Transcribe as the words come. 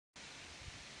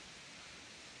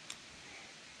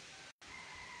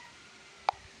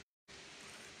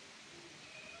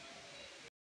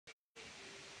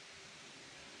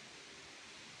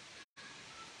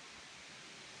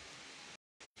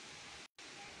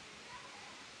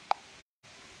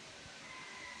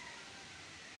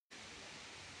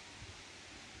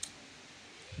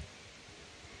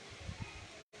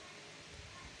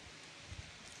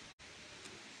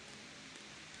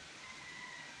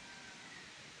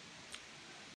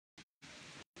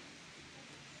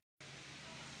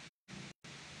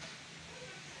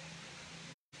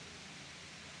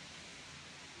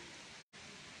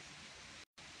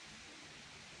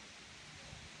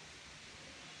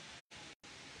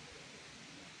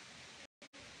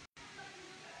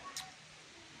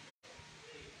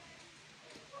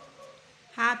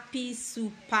Happy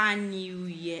Super New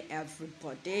Year,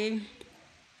 everybody.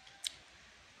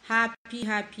 Happy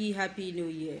New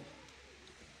Year.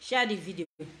 Share the video.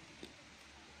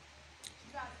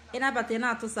 Share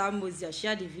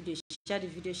the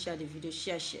video.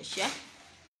 Share.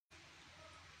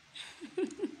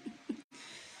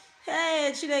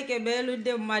 Hey, Chineke belu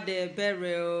de mmadụ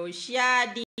ebere.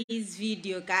 Share this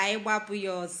video ka anyị gbapụ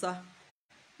ya ọsọ.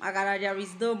 Magara, there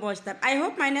is no much time. I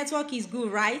hope my network is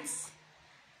good, right?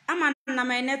 I'm on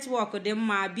my network de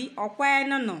mabi okwa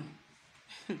no.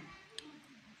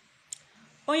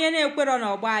 Onye na-ekwero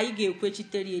na ogba anyị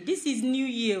ga-ekwechitere. This is New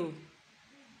Year.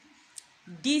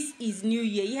 This is New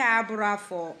Year. Ihe abụrụ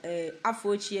afọ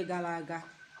ochie gara aga.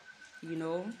 You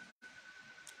know,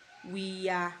 we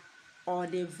are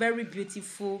on a very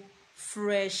beautiful,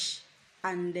 fresh,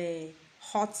 and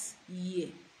hot year.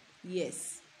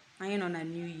 Yes, I am on a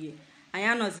new year. I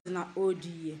am not in an old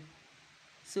year.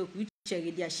 So we check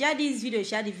it there. Share this video.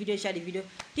 Share the video.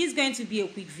 This is going to be a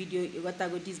quick video.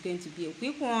 This is going to be a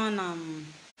quick one.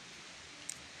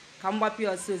 Come up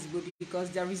your source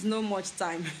because there is no much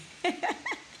time.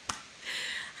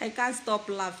 I can't stop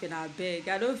laughing. I beg.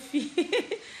 I don't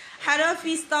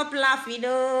feel stop laughing.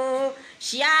 Oh,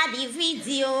 share the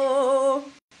video.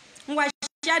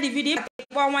 Share the video.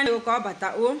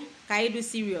 Can you do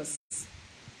serious?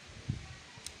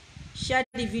 Share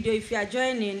the video. If you are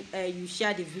joining, you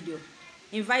share the video.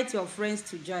 Invite your friends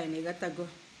to join. You gotta go.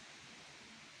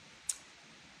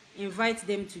 Invite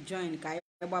them to join.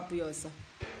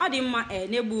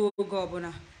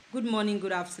 Good morning,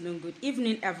 good afternoon, good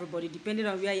evening, everybody. Depending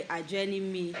on where you are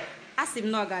joining me. Asim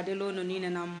no gadelo no nina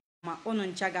na ma ono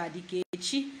nchaga dike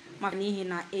echi ma nihi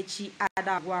na echi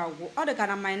ada agwo. All the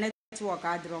kind of my network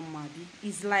adrom mabi.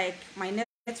 It's like my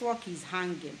network is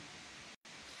hanging.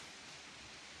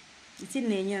 It's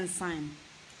in a sign.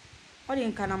 All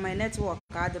the kind of my network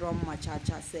adrom ma cha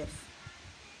self.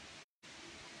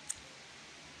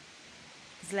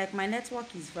 It's like my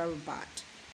network is very bad.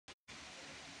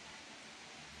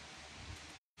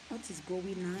 What is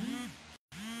going on?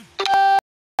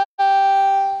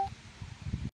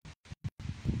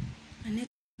 My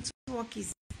network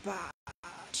is bad.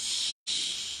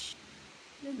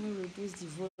 Let me reduce the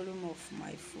volume of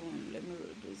my phone. Let me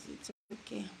reduce it.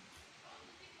 Okay.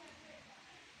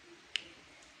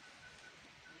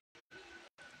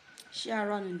 Share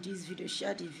around in this video.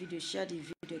 Share the video.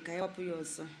 Can you help you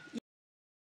also?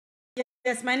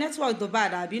 Yes, my network is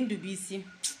bad. I've been to BC.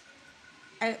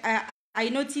 I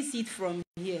notice it from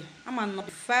here. I'm not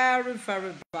very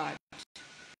bad.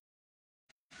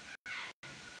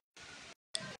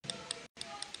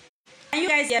 Can you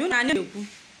guys hear me?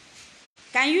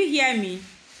 Can you hear me?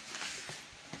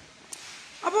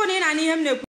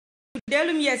 Tell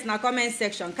me yes in the comment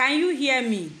section. Can you hear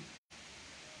me?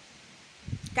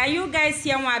 Can you guys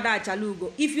hear Wada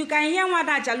Achalugo? If you can hear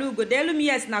Wada Achalugo, tell me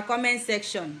yes in the comment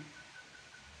section.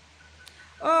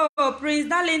 Oh, Prince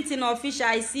Darlington official,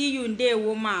 I see you in there,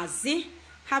 Mazi.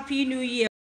 Happy New Year,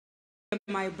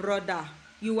 my brother.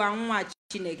 You are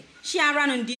watching it. Share around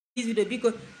on this video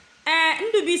because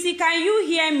Ndubisi, can you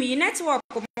hear me? Network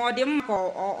more than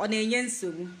or on a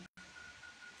yensu.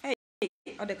 Hey,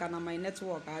 other kind of my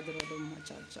network, I don't know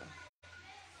much.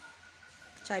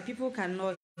 Chai, people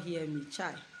cannot hear me.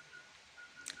 Chai,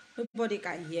 nobody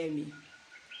can hear me.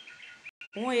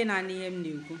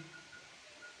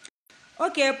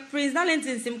 Okay, Prince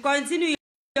Darlington, continue.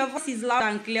 Your voice is loud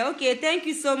and clear. Okay, thank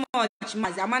you so much,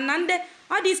 Mazi. Amanande,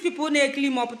 all these people ne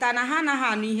claim up tana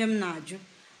hana ni him naju.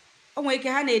 Oh, we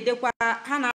can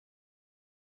hana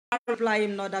reply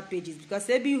him in other pages because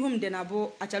they be whom then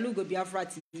about Achalugo Biafra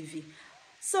TV.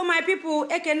 So my people,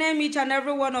 I can name each and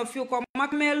every one of you come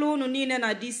makmelu no nine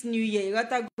na this new year. You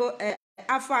gotta go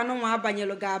afa no ma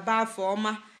banyelo ga ba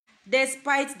forma.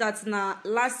 Despite that na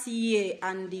last year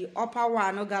and the upper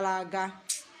one no galaga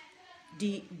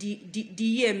the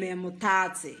year memo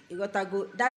 30. You gotta go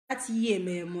that year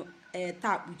memo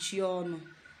tap with you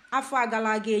after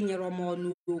galaga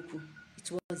nyeroma oku.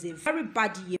 It was a very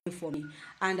bad year for me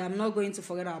and I'm not going to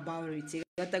forget about it. You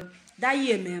gotta go, that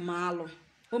year memo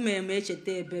o memo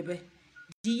chete bebe.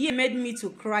 The year made me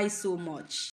to cry so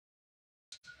much.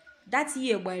 That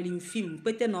year while in film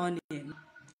pete on him.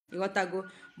 You gotta go.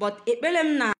 But it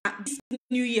belem na this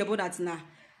new year but that na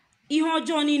ihe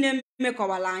Johnny ne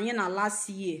mekowala anye na last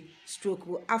year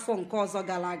stroke afọ nke ọzọ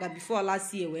galaga before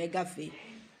last year we gafe.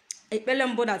 It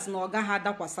belem but that na oga ha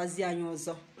dakwasazi anya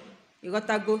ọzọ. You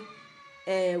gotta go.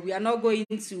 We are not going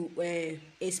to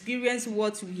experience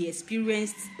what we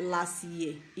experienced last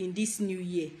year in this new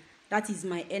year. That is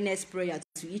my earnest prayer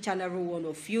to each and every one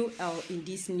of you in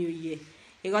this new year.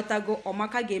 ịghọtago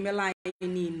ọmaka ga-emela anyị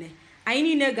niile. Anyị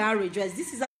niile ga-rejoice.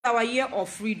 This is our year of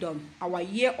freedom, our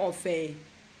year of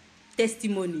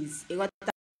testimonies.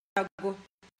 ịghọtago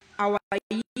our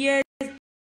year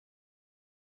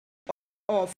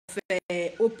of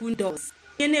open doors.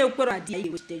 Onye na-ekwere adị ya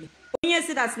ewetere. Onye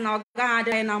si that na ọ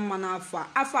gaghị adị na mma n'afọ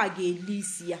a ga-eli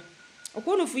isi ya.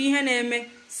 Okwunufu ihe na-eme.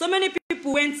 So many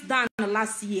people went down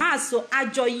last year. Ha so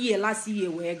ajọ year last year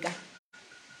wee ga.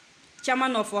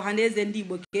 Chairman of Ohaneze ndị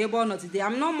Igbo ka ebe ọ nọ today.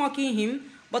 I'm not mocking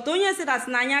him, but onye si that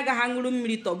na anyị agaghị aṅụrụ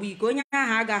mmiri tọgbọ iko, onye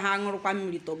ahụ agaghị aṅụrụkwa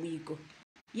mmiri tọgbọ iko.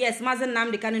 Yes, Mazi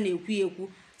Nnamdi Kanu na-ekwu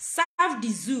serve the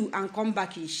zoo and come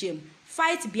back in shame.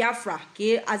 Fight Biafra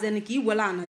as in ka iwela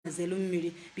ana zelu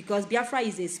mmiri, because Biafra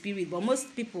is a spirit, but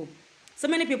most people, so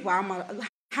many people are mad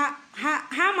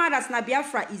that na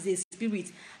Biafra is a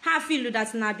spirit. Ha feel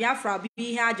that na Biafra bụ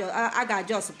ihe a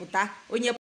ga-ajọs pụta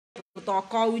onye pụta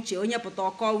ọkọ uche, onye pụta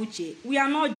ọkọ uche. We are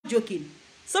not joking.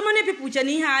 So many people che na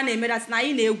ihe a na-eme that na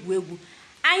anyị na-egwu egwu.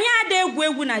 Anyị ada egwu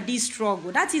egwu na this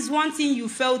struggle. That is one thing you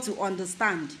fail to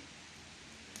understand.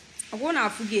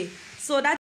 So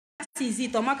that is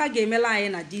it. Omaka ga-emela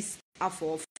anyị na this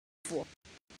afọ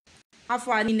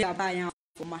niile aba anyị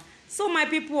afọma. So my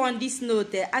people, on this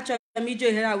note, actually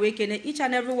each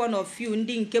and every one of you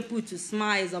ndị nke put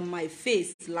smiles on my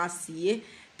face last year.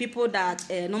 People that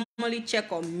normally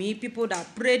check on me, people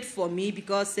that prayed for me,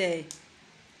 because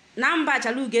Namba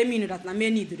Achalugo Ipob that na me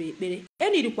need ekpere.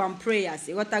 Enidikwa prayers.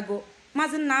 Ịghọtago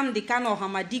Mazi Nnamdi Kanu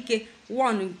Ọhamadike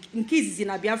one nke izizi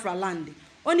na Biafra land.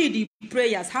 Only the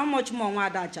prayers. How much more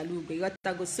Nwada Achalugo?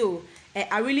 Ịghọtago. So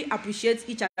I really appreciate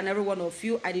each and every one of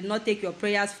you. I did not take your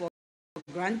prayers for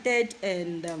granted,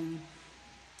 and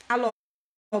I love you.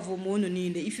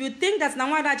 If you think that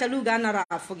Nwada Achalugo anara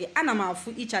afuge, anama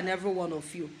afu each and every one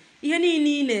of you. Ihe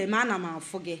niile ma anama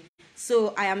afuge.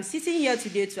 So I am sitting here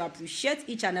today to appreciate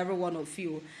each and every one of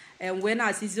you. And when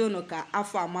I see Zonoka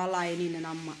after amala in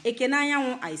Nama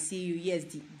Ekenaya, I see you. Yes,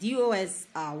 the DOS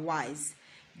are wise.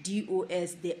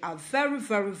 DOS, they are very,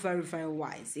 very, very, very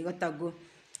wise. You gotta go.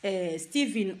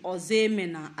 Stephen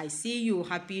Ozemena, I see you.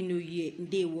 Happy New Year.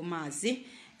 Ndewo Mazi.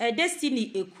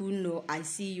 Destiny Ekuno, I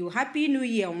see you. Happy New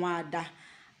Year, Wada.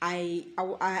 I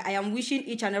am wishing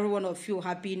each and every one of you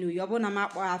Happy New Year.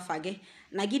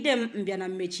 Nagidem mbiana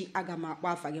mechi agama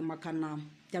afage makana.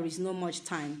 There is no much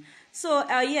time. So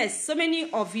yes, so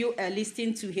many of you are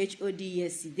listening to HOD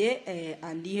yesterday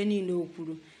and Iheni no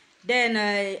Kuru. Then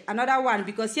another one,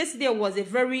 because yesterday was a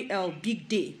very big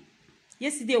day.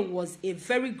 Yesterday was a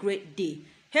very great day.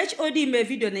 HOD made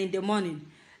video in the morning.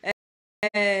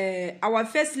 Our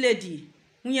first lady,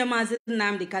 Mazi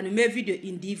Nnamdi Kanu, made video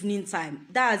in the evening time.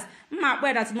 That's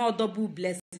more double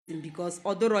blessing, because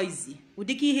otherwise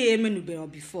udiki he menubero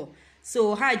before.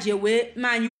 So hajewe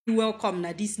man, you welcome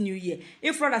na this new year.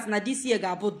 If brothers na this year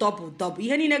ga double.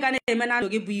 Ihe ni nega na emena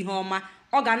doge bu ihe oma,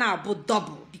 o ga na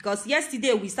double, because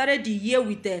yesterday we started the year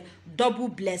with double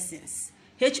blessings.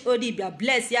 HOD bia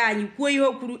bless ya anyi kwuo ihe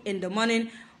okuru in the morning.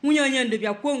 Onye ndo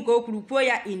bia kwuo nke okuru kwuo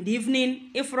ya in the evening.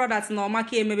 If brothers na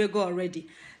omaka emebe go already.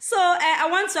 So I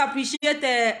want to appreciate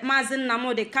Mazi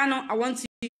Nnamdi Kanu. I want to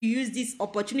use this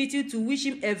opportunity to wish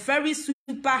him a very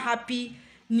super happy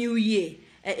new year.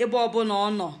 Ebe ọbụna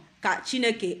ọ nọ ka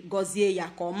Chineke gọzie ya,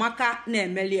 ka ọmaka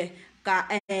na-emelie, ka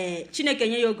Chineke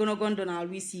nye ya ogologo ndụ na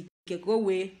arụ isi ike, ka o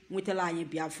wee nwetala anyị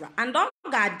Biafra. And ọ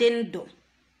ga-adị ndụ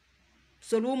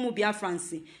soro ụmụ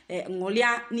Biafrans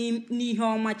ṅụrịa n'ihe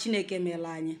ọma Chineke mere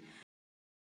anyị.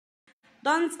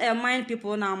 Don't mind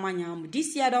people now, man.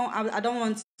 This year I don't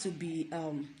want to be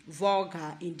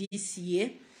vulgar in this year,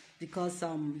 because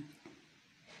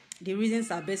the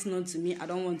reasons are best known to me. I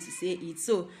don't want to say it.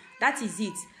 So that is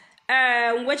it.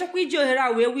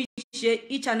 We wish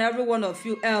each and every one of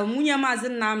you Mazi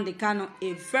Nnamdi Kanu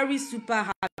a very super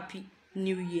happy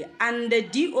new year, and the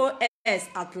DOS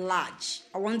at large.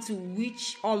 I want to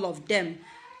wish all of them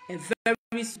a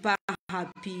very super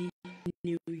happy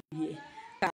new year.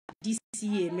 This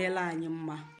year mela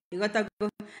anyama. You gotta go.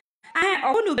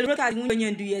 I want to broadcast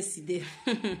when do yesterday.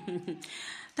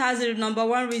 That's the number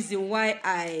one reason why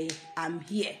I am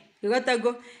here. You gotta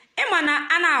go. Emana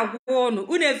ana agwono.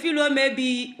 Une feel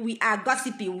maybe we are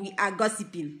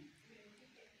gossiping.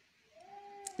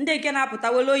 Nde kena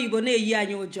pụta welo Igbo na-eyi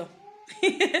anyị ụjọ.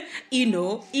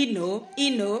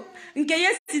 Ino. Nke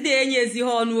yesterday enyezi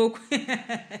ha ọnụ okwu.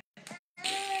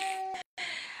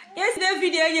 Yesterday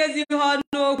video enyezi ha ọnụ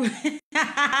okwu.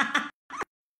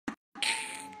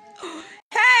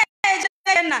 Hey, see,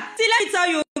 let me tell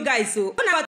you guys, so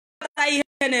una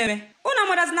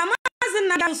mothers na Mazi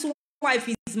Nnamdi's wife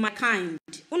is my kind.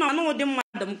 Una no dem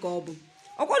madam ka obu.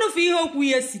 Okwado fi ihe okwu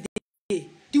yesterday.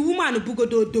 The woman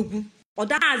bugodo odogwu.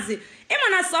 Odazi.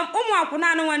 Imana some umu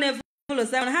akwuna no one follow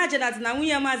seven ha that na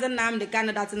nwunye Mazi Nnamdi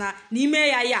Kanu that na n'ime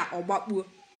ya ogbakpuo.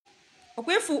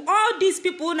 Okwefu all these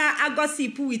people na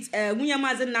gossip with nwunye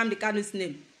Mazi Nnamdi Kanu's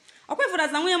name. Okwefu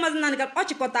that na nwunye Mazi Nnamdi Kanu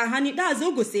ochikota hani that's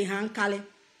ogose ha nkale.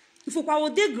 Ifukwa wo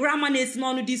dey grammar na esi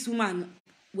n'onu this woman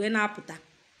we na aputa.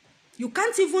 You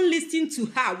can't even listen to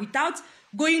her without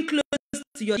going close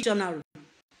to your dictionary.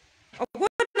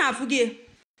 Okwefu na afuge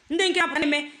ndị nke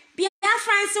apane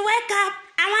Biafrans, wake up.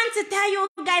 I want to tell you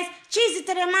guys, cheese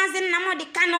to the Mazi Nnamdi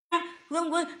Kanu.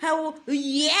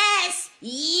 Yes,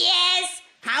 yes.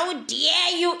 How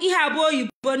dare you? Ihabo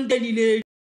ibondelile.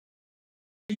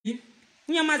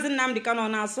 Mazi Nnamdi Kanu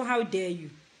na so how dare you?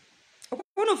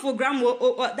 One of program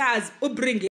that's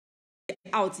bring it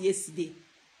out yesterday.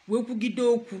 We kwugide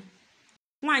okwu.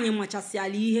 Nwanye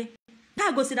machasiala ihe.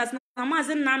 That gosi that na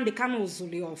Mazi Nnamdi Kanu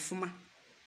zuli ofuma.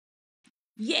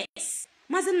 Yes.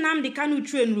 Mazi Nnamdi Kanu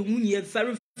train nwunye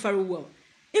very very well.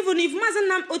 Even if Mazi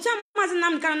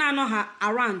Nnamdi Kanu na know her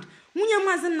around, nwunye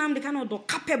Mazi Nnamdi Kanu do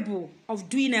capable of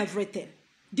doing everything.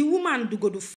 The woman do go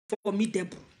do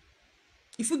formidable.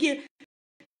 If you get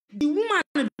the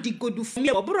woman do go do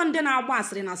formidable, but on na agba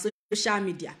asịrị na social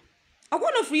media.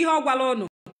 Ogwono free ihe ogwala onu.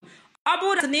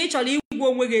 Obu that naturally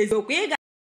igwo onwe ga eziokwu. Ị ga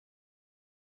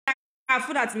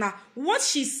that na what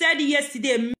she said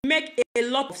yesterday make a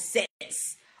lot of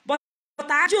sense. But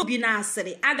Obi na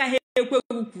asịrị agaghị ekwe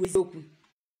ukwu eziokwu.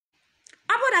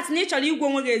 Abụ that nature igwe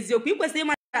onwe gị eziokwu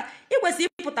ikwesị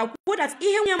ịpụta kwuo that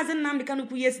ihe nwunye Mazi Nnamdi Kanu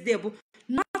kwu yesterday bụ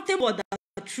nothing but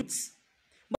the truth.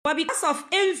 But because of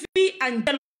envy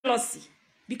and jealousy,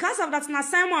 because of that na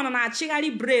Simon na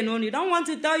achigharị brain only, you don't want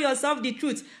to tell yourself the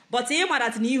truth, but ịma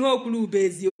that na ihe okwuru bụ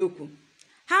eziokwu.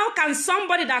 How can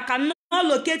somebody that cannot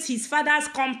locate his father's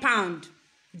compound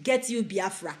get you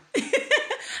Biafra?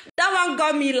 That one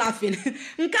got me laughing.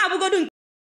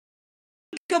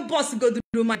 Boss go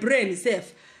through my brain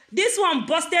self. This one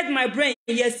busted my brain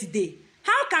yesterday.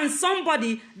 How can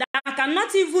somebody that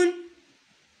cannot even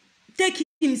take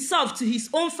himself to his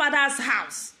own father's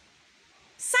house?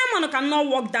 Simon cannot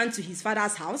walk down to his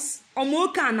father's house.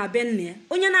 Omoka na benne.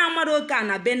 Onye na amara oka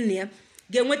na benne.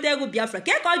 Genwete ego Biafra.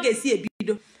 Ke ka ọ ga-esi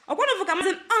ebido. Okwono fu ka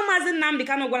Mazi Nnamdi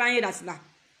Kanu gwara anyị dasna.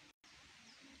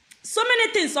 So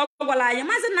many things so gwara anyị.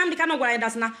 Mazi Nnamdi Kanu gwara anyị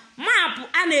dasna. Map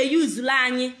a na-use la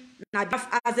anyị na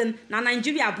Biafra na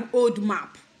Nigeria bụ old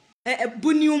map.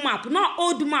 Bu new map. No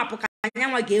old map ka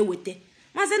anyanwa ga-ewete.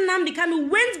 Mazi Nnamdi Kanu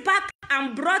went back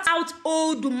and brought out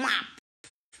old map.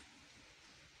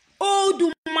 Old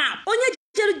map. Onye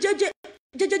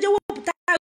jeje wopụta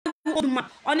old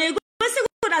map. Ọ na-egosi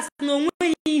that no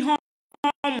nwe ihe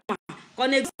ọma. Ọ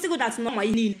na-egosi that no ma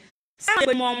ihe niile.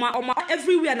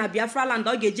 Everywhere na Biafra land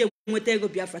ọ ga-eje nweta ego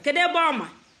Biafra. Kedu ebe ọma?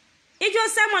 Ijo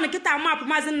Simon kita map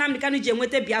Mazi Nnamdi Kanu je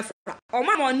nweta Biafra.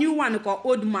 Ọma ma new one called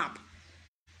old map.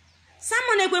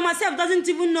 Simon Ekwe myself doesn't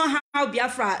even know how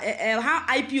Biafra how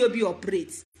IPOB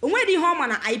operates. Onwe di home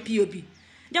na IPOB.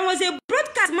 There was a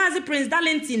broadcast Mazi Prince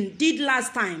Darlington did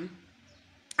last time.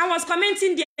 I was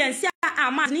commenting there and say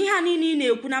Mazi ni ha ni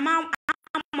na-ekwu na ma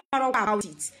about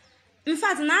it. In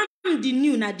fact, now I'm the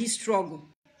new na this struggle.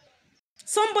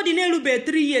 Somebody na-elube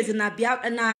 3 years na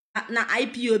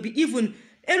IPOB, even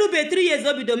elube 3 years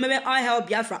obido meme all hell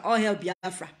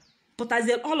Biafra. But as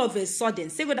all of a sudden,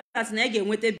 say that na again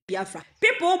with Biafra.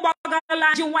 People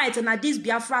gbagala white na this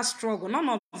Biafra struggle. None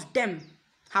of them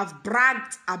have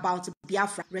bragged about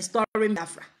Biafra, restoring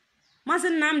Biafra. Mazi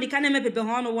Nnamdi Kanu mepepe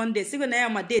hono one day, say na ya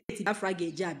ma date Biafra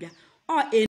ga-eji abia. Or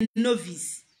a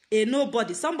novice. A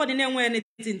nobody, somebody never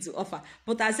anything to offer,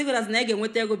 but I say that na again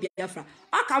with ego Biafra.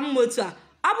 Ọ ka mmotu a,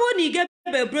 abụ na ige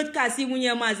be broadcast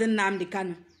nwunye Mazi Nnamdi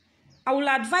Kanu. I will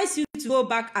advise you to go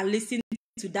back and listen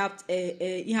to that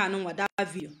that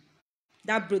video,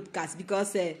 that broadcast,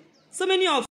 because so many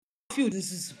of you people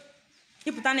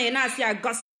say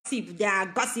gossip, they are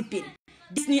gossiping.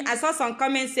 This new, I saw some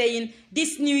comments saying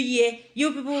this new year,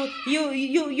 you people,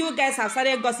 you guys have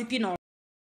started gossiping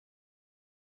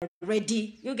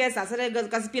already. You guys have started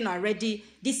gossiping already.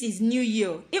 This is new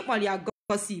year. It was your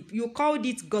gossip. You called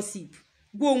it gossip.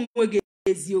 Go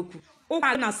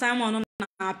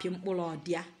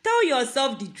tell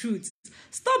yourself the truth.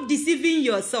 Stop deceiving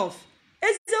yourself.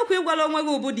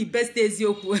 The best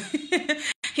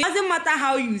it doesn't matter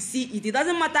how you see it. It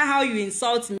doesn't matter how you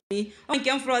insult me. When you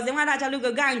came from us,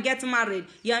 Achalugo, go and get married.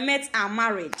 Your mates are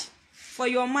married. For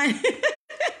your mind.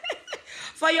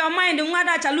 For your mind,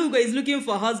 Achalugo is looking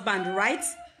for husband, right?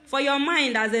 For your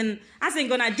mind, as in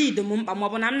gonna did the mumpa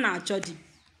mobon, I'm not chodi.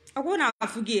 I won't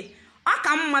forget. I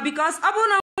come because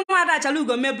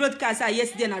Achalugo made broadcast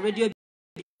yesterday on radio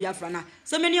Biafra.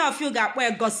 So many of you got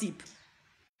where gossip.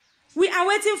 We are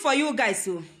waiting for you guys.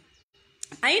 So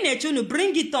I need to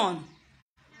bring it on.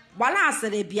 Bala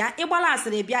Serebia, Ebola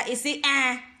Serebia, you say,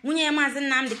 Munye Mazi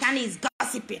Nnamdi Kanu is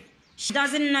gossiping. She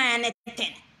doesn't know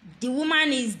anything. The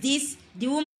woman is this, the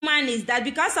woman is that.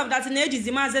 Because of that, Neji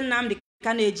Mazi Nnamdi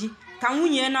Kanu can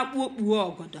Munye na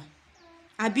ogodo.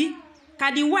 Abi,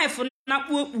 can the wife na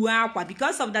akwa?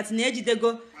 Because of that, Neji they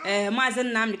go Mazi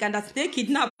Nnamdi Kanu that they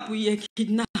kidnap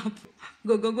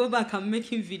Go back. I'm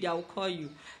making video. I'll call you.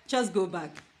 Just go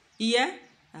back. Yeah.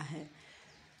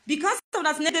 Because of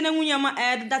that,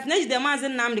 that next the Mazi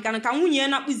Nnamdi Kanu can wunye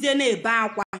na uzie na ebe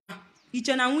akwa.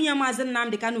 Iche na wunye Mazi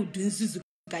Nnamdi Kanu do nzuzu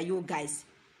ka you guys.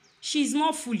 She's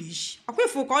not foolish.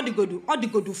 Akwefu ka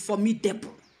odigodu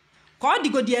formidable. Ka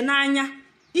odigodi n'anya.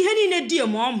 Ihe niile die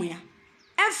ma omu ya.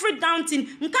 Every down thing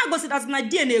nka gosi that na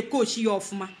die na coach you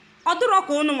ofuma. Oduro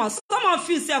ko unu some of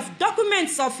you self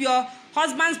documents of your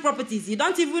husband's properties. You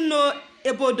don't even know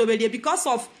about the because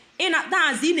of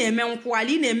dance in a man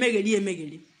quali in a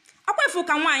megally. Akwefu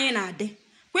ka nwanyị na-ade.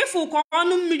 Kwefu ka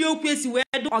ọnụ mmiri okwesi wee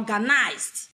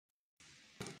organized.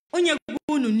 Onye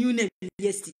unu new name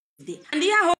yesterday. And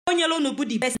ihe onye lo no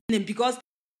the best name because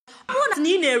all that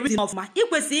ni na reason of ma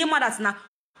ikwesi ịma that na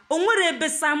onwere ebe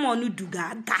Simon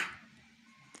duga aga.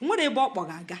 Onwere ebe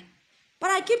okpoga aga. But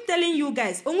I keep telling you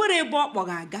guys, onwere ebe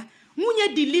okpoga aga.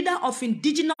 Munye the leader of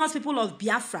indigenous people of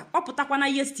Biafra. Oputakwana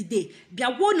yesterday.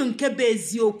 Biagwonu nke be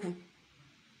eziokwu.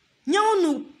 Nye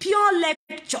unu pure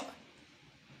lecture.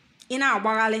 Ina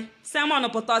agbagale. Simon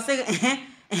oputa say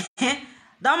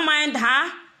don't mind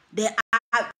her.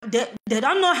 They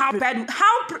don't know how prepared.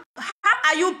 How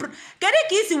are you? Kede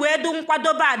ka isi wee do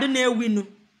nkwadobe adu na ewinu.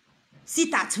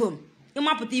 Sit at home.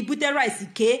 Imaputa ibute rice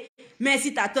ke. Me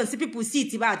sit at home. See people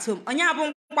sit at home. Onye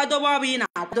abu nkwadobe obi na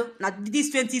akwado na this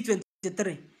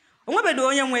 2023. Onwebedo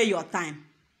onye nwe your time.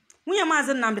 Munye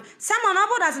Mazi Nnamdi. Simon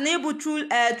about as an able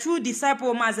true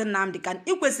disciple Mazi Nnamdi Kanu.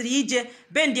 Ikwesiri ije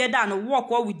bend your down work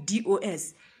with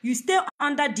DOS. You stay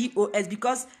under DOS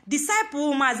because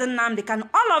disciple Mazi Nnamdi Kanu,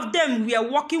 all of them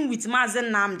were working with Mazi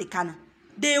Nnamdi Kanu.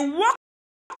 They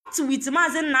worked with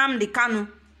Mazi Nnamdi Kanu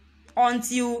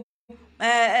until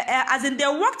as in they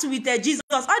worked with Jesus,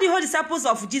 all the whole disciples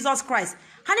of Jesus Christ.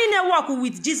 How did they work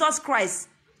with Jesus Christ?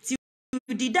 Till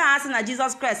the day asking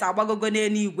Jesus Christ abagogo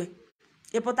n'eluigwe.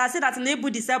 Epota say that nebu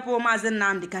disciple Mazi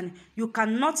Nnamdi Kanu, you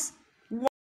cannot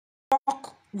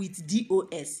work with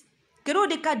DOS. Kedu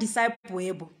deka disciple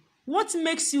ebo? What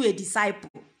makes you a disciple?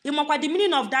 Imokwa the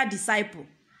meaning of that disciple.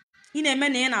 Ine me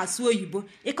na na asu oyibo.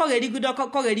 Ikogeri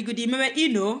mewe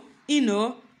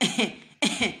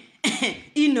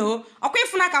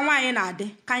Okwefuna ka nwanyi na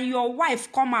ade. Can your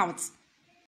wife come out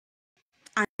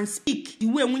and speak the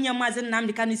way Munye Mazi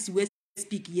Nnamdi Kanu si we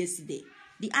speak yesterday?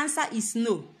 The answer is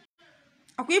no.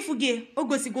 Okwefuge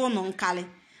ogosigo no nkale.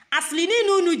 Asli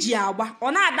ni unu ji agba,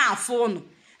 ọ na-ada afọ unu.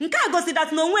 Nke a gosi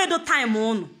that no nwe do time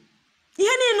unu. Ihe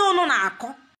ni unu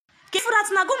na-akọ. Kefu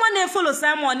that na go man follow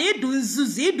Simon edu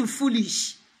nzuzu, edu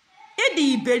foolish.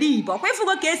 Edi iberibe.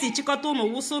 Okwefugo ka esi chikọta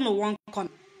unu wuso unu one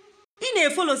corner. I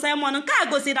na-follow Simon nke a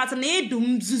gosi that na edu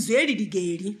nzuzu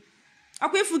eridigeri.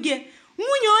 Okwefuge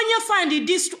nwunye onye find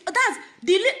this that's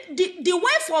the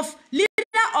wife of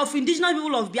leader of indigenous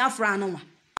people of Biafra anwa.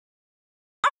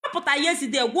 Apụta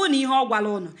yesterday gwo na ihe ogwala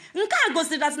unu. Nke a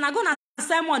gosi that na go na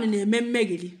Simon na-eme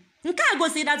mmegeli. Nke a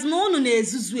gosi that na unu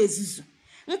na-ezuzu.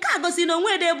 Nke a gosi na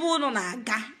onwe ebe unu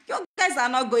na-aga. You guys are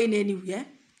not going anywhere.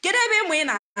 Kedu ebe mwe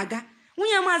na-aga?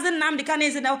 Nwunye Mazi Nnamdi Kanu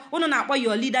eze na unu na-akpọ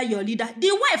your leader.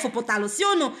 The wife pụtalo si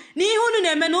unu na ihe unu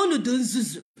na-eme na unu do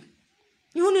nzuzu.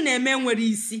 Ihe unu na-eme nwere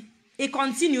isi. I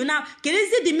continue now. Kedu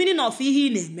isi the meaning of ihe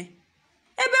ị na-eme?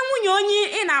 Ebe nwunye onye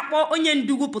ị na-akpọ onye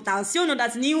ndugu pụtalo si unu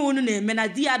that na ihe unu na-eme na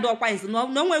di ya do ọkwa isi na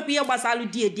onwekwa ihe gbasalu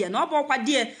die na ọ bụ ọkwa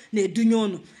die na-edunye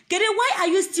unu. Kedu why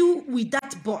are you still with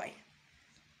that boy?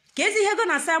 Kezi ihe go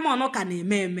na Simon ka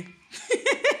na-eme.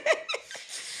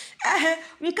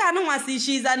 Nke anu nwasi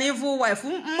she's an evil wife.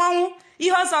 Mmanwụ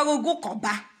ihe ọsọ go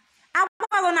koba.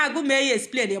 Agbago na agụ me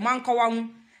explain the man kowanwu.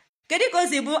 Kedu ka o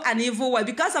si bụ an evil wife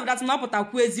because of that na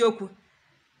ọpụtakwu eziokwu.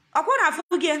 Ọkwa na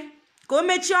afụ gị ka o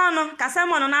mechie ọnụ ka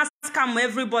Simon na scam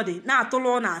everybody na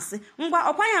atụlụ na asị. Ngwa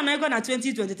ọkwa ya na ego na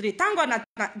 2023. Thank God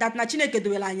that na Chineke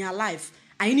dowela anyị alive.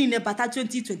 Anyị niile bata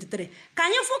 2023. Ka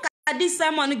anyị fụ ka this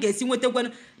Simon ga-esi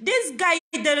nwetakwa this guy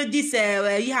dere this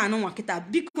ihe anụ nwa kịta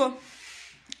biko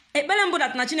ekpere mbụ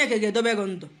that na Chineke ga-edobe gị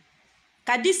ndụ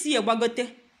ka this year gbagote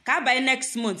ka by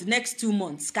next month next 2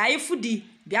 months ka ifu di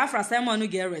Biafra Simon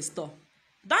ga-restore.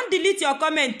 Don't delete your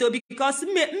comment because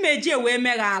mmeji we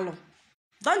megha alụ.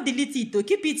 Don't delete it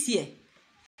keep it here.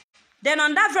 Then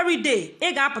on that very day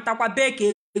ị ga-apụtakwa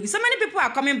beke So many people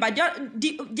are coming back.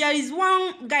 There is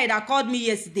one guy that called me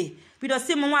yesterday. Because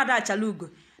Achalugo.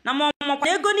 Now,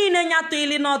 ego ni nya to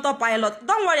ile na autopilot.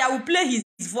 Don't worry, I will play his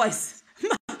voice.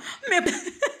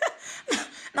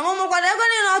 Na mo kwa ego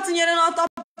ni na atunyere na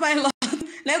autopilot.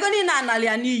 Na ego ni na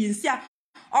analia ni yin sia.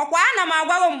 Okwa na ma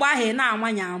agwago mgbe ahe na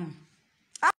amanya am.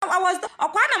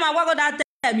 Okwa na ma agwago that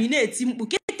time na eti mkpu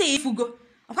kete ifugo.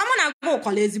 Okwa mo na go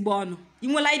kola ezigbo onu.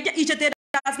 Inwela ichete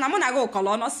that na mo na go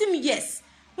kola onu. Sim yes.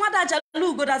 Nwada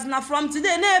Achalugo that na from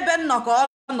today na ebe nnọkọ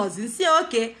ọnọzi nsi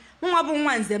okay. Nwa bụ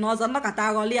nwa nze na ọzọ nnọkọta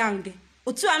aghọli ya nge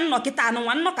otu a nnọkịta anụ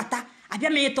nwa nnọkọta abịa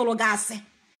m ịtụrụ gị asị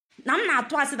na m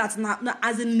na-atụ asị that na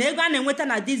ego a na-enweta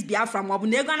na this Biafra ma ọ bụ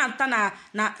na ego a na-atụta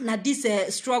na this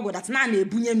struggle that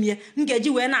na-ebunye m ihe m ga-eji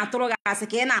wee na-atụrụ gị asị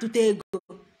ka ị na-atụta ego.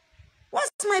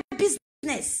 What's my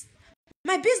business?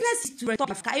 My business is to restore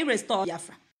Biafra. Ka ị restore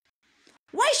Biafra.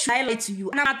 Why should I lie to you?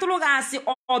 And I'm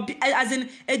as in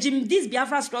ejim this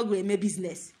Biafra struggle in my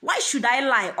business. Why should I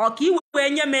lie? Or ki we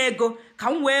nye me ego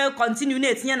can we continue na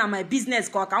etinye na my business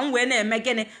ka can we na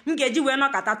emegene ngeji we no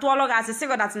kata to olo ga say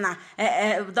that na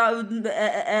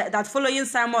that following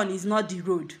sermon is not the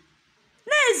road.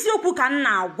 Na eziokwu ka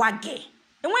na agwa gị.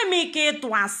 Enwe m ike ịtụ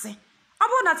asị. Ọ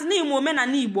bụ that na imo ome na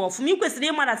Igbo ofum I kwesịrị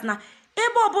ịma that na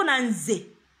ebe ọbụna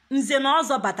nze na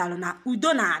ọzọ batara na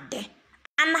udo na ade.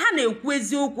 And ha na-ekwu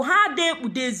eziokwu ha ada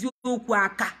ekpudo eziokwu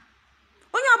aka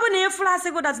onye ọbụla efuru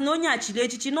asị go that na onye achiri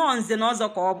echichi no nze na ọzọ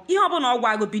ka ọ bụ ihe ọbụla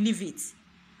ọgwa go believe it.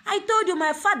 I told you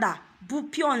my father bụ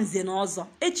pure nze na ọzọ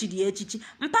echiri echichi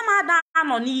mpamada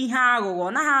anọ n'ihe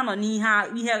aghụghọ na ha anọ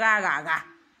n'ihe agha.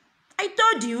 I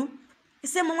told you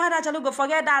say Nwada Achalugo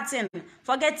forget that thing,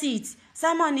 forget it,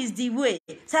 sermon is the way,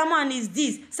 sermon is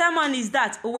this, sermon is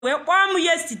that. We kpọọ m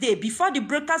yesterday before the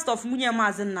broadcast of Munye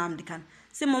Mazi Nnamdi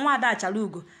si Nwada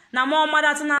Achalugo na mo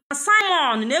mada na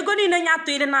Simon na ego niile nya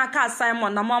to ile n'aka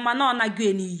Simon na mo ma na ona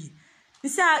gwe n'iyi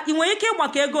nsi a inwe ike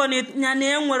gbakọ ego nya na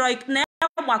enwere na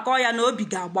gbakọ ya na obi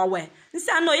ga-agbawe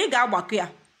nsi ano ị ga-agbakọ ya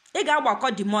ị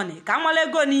ga-agbakọ the money ka amala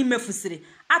ego ni mefusiri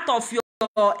out of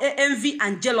your envy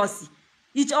and jealousy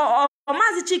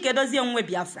Mazi Chikedozie nwe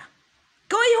Biafra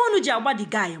ka ihe unu ji agba the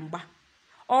guy mgba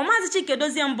Mazi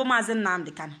Chikedozie mbụ Mazi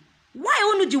Nnamdi Kanu. Why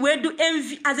unu ji we do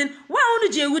envy as in why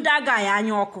unu ji ewu that guy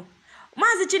anya ọkụ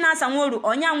Mazi Chinasa Nworu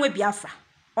onya nwe Biafra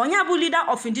onya bụ leader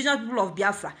of indigenous people of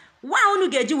Biafra. Why unu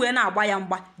ga-eji we na agba ya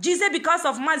mgba jize because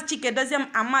of Mazi Chikedozie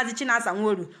and Mazi Chinasa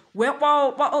Nworu we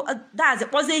daze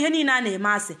kpoze ihe niile a na-eme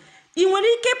asị I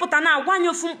nwere ike pụta na agwanye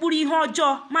ofu mkpụrụ ihe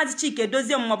ọjọọ Mazi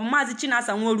Chikedozie maọbụ Mazi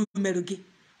Chinasa Nworu merụ gị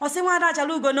Osi Nwada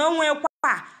Achalugo na onwe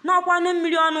kwa na ọkwa na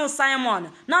mmiri ọnụ Simon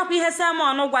na ọkwa ihe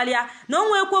Simon gwara ya na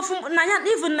onwe kwofu na ya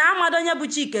even na amado onye bụ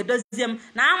Chikedozie m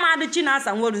na amado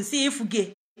Chinasa Nworu nsi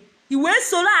ifuge iwe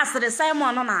soro asịrị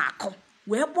Simon na akụ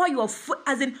wee kpọ your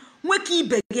as in nweke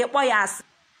ibe gị kpọ ya asị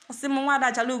Osi Nwada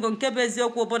Achalugo nke bụ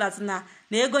eziokwu bụ na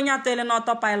ego nya tele na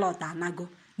autopilot anago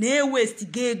na waste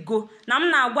ego na m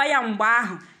na-agwa ya mgbe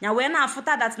ahụ ya wee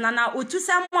na-afụta that na otu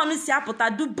Simon si apụta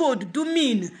du bold du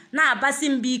mean na-abasi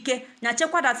mba ike nya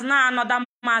chekwa that na anoda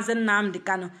Mazi Nnamdi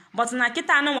Kanu but na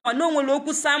kita anụ na onwere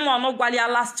okwu Simon gwara ya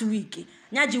last week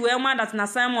nya ji wee ma that na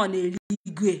Simon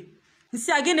eligwe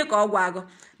nsi agịnị ka ọ gwago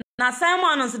na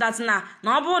Simon si that na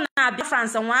ọ bụ na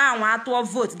Biafrans nwa atụọ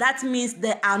vote that means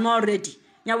they are not ready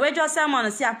nya wee jụọ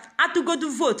Simon si atụgodu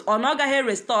vote ọ na ọ gaghị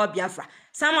restore Biafra.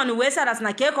 Simon we said that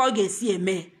na ke ka ọ ga-esi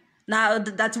eme na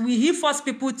that we force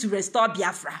people to restore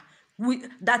Biafra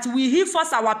that we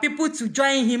force our people to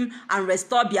join him and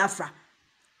restore Biafra.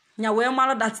 Nya we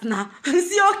mara that na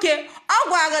si okay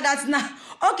ogwago that na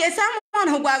okay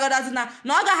Simon ogwago that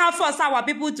na ọ ga force our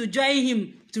people to join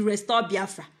him to restore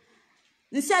Biafra.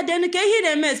 Nsi adenu ke ihe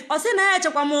na-eme o si na ya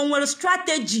echekwa m onwere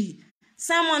strategy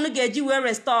Simon ga-eji we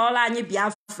restore anyị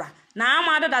Biafra. Na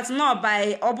amado that no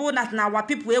by obu that na our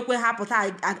people ekwe hapụta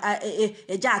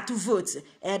eje atu vote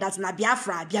that na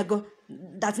Biafra biago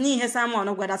that ni ihe Simon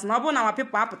gwa that na obu na our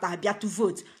people hapụta bia to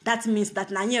vote that means that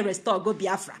na nye restore go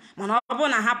Biafra mana obu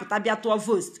na hapụta bia to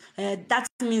vote that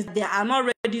means they are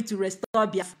not ready to restore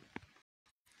Biafra.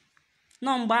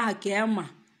 No mgbe aha ka ema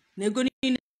na ego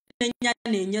niile nya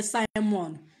na-enye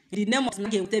Simon the name of na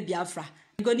ga-enwete Biafra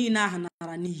ego niile aha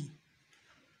nara n'ihi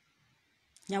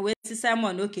nya we see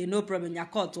Simon okay no problem ya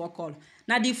call to call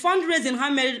na the fundraising ha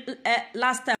made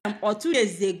last time or 2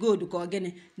 days ago ka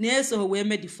ogene na eso we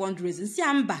made the fundraising si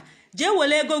amba je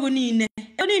wele ego niile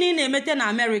na-emete na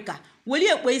America weli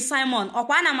ekwe Simon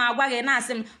ọkwa na m agwa gị na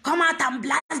asị m come out and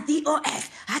blast DOS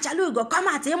Achalugo come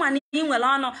out ịma na ị nwere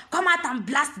ọnụ come out and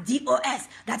blast DOS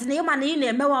that na ịma na ị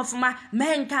na-emewe ọfụma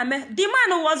mee nke ame. The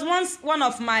man was once one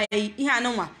of my ihe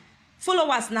anụnwa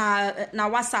followers na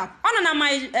WhatsApp. On na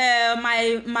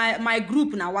my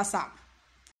group na WhatsApp.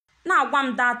 Now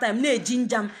one that time na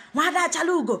jinjam. Wada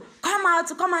Achalugo, come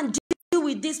out, come and deal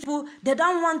with these people. They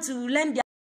don't want to learn their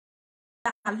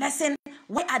lesson.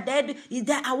 Why are they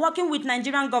are working with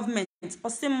Nigerian government?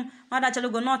 Osim Wada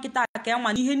Achalugo no kita ka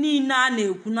nwa ihe ni na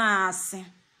ekwu na ase.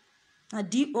 Na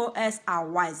DOS are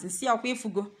wise. Nsi akwa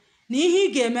ifugo. Na ihe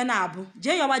ị ga-eme na abụ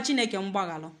je yoba Chineke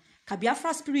mgbagalo. Ka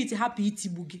Biafra spirit happy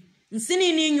itigbu gi. Nsi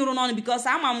ni nyuru n'onu because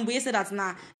ama mgbe ise that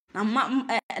na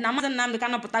Mazi Nnamdi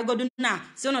Kanu pụtagodu na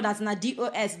so no that na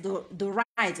DOS the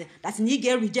right that na ị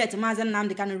ga-reject Mazi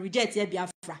Nnamdi Kanu reject ya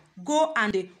Biafra. Go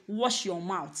and wash your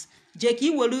mouth. Je ka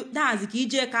iwelu dance ka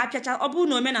ije ka apiacha obu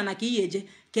na omenana ka iyeje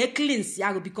ka cleanse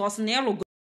ya because na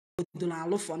elugodo na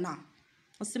alụ for now.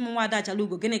 Osim Wada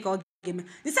Achalugo gịnị ka ọ ga-eme?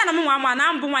 Nsi na m nwa ama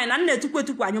na mbụ nwanyị na nna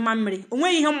etukwetukwu anyụma mmiri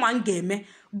onwe ihe mma m ga-eme.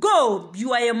 Go,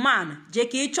 you are a man. Je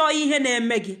ka ịchọ ihe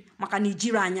na-eme gị maka na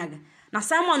ijiri anya gị. Na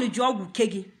Simon ji ọgwụ ke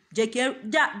gị. Je ka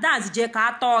dance je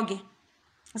ka atọ gị.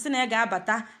 Osi na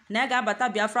ga-abata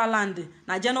Biafra land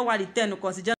na January 10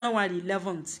 because January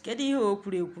 11th. Kedu ihe o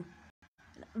kwuru ekwu?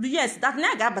 Yes, that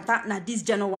na ga-abata na this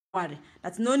January.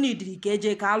 That no need ka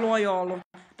eje ka alụọ ya ọlụ.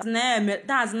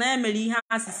 That's na emere ihe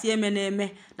asisi eme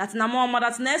na-eme. That na mama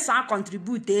that na eso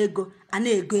contribute ego ana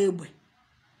ego egbe.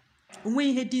 Onwe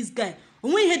ihe this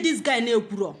guy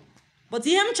na-ekwuro. But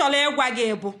ihe m chọrọ ịgwa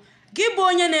gị bụ gị bụ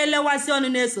onye na-elewasị ọnụ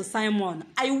na-eso Simon.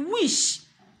 I wish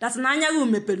that na anya gị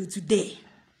mepere today.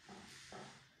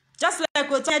 Just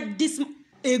like this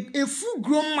a full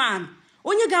grown man.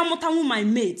 Onye ga-amụtanwu my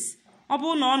mates. Ọ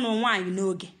bụ na ọ nọ nwaanyị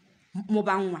n'oge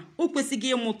mụba nwa. O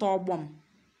kwesịghị ịmụta ọgbọ m.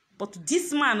 But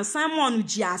this man Simon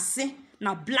ji asị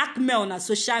na blackmail na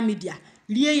social media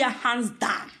lie ya hands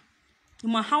down. You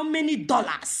know how many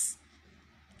dollars?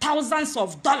 Thousands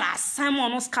of dollars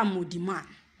Simon scam the man.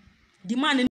 The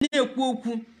man na-ekwu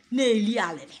okwu na-eli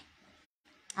alịrị.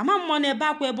 Ama mmụọ na-ebe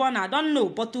akwa ebe ọ na I don't know,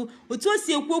 but otu o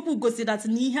si ekwu okwu gosi that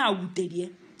na ihe a wuterie.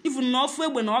 Even na ofu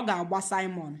egbe na ọ ga-agba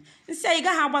Simon. Nsi ị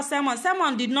gaghị agba Simon.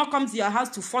 Simon did not come to your house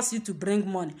to force you to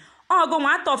bring money. Ọ go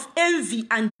out of envy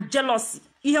and jealousy.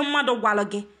 Ihe mmadụ gwalụ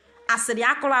gị asịrị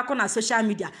akụrụ na social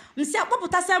media. Nsi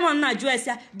akpọpụta Simon na jụọ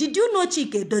esi, did you know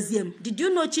Chike Doziem? Did you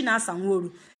know Chinasa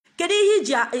Nworu? Kedu ihe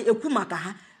iji ekwu maka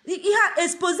ha? Ihe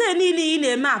expose niile ị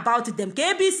na-eme about them ka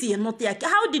ABC nụta ya.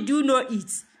 How did you know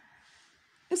it?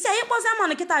 Nsi ịkpọ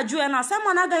Simon kita jụọ na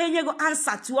Simon agaghị enye go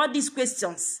answer to all these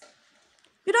questions.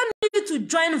 You don't need to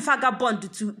join vagabond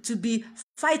to be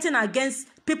fighting against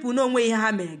people no nwe ihe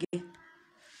ha mere gị.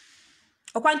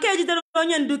 Okwa nke ejidere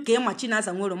onye ndu ka ịma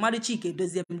Chinasa Nworu mmadụ Chike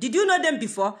Doziem. Did you know them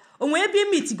before? Onwe ebe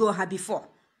meet go ha before.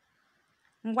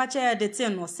 Ngwacha ya the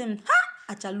thing no sim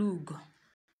ha Achalugo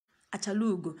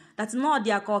that no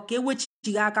dia ka ọ ka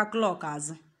ewechighị aka clock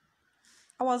azụ.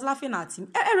 I was laughing at him.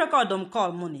 I record him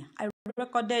call money. I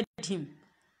recorded him.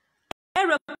 I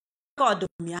record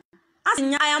him ya.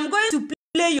 I am going to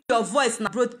play your voice na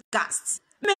broadcast.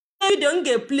 Maybe don't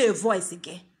get play voice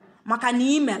again. Maka na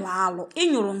email alụ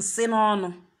ịnyụrụ nsị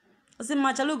n'ọnụ. Osi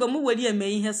Achalugo m were eme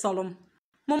ihe sọrọ m.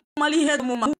 M mali ihe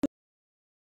m ma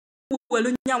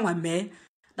welu nyanwa mee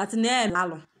that na eme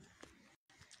alụ.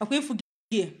 Okwa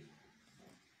ifugie.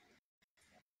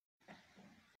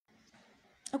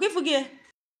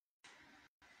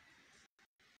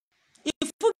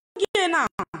 Ifugie na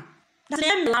that na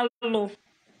eme alụ.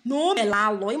 No mele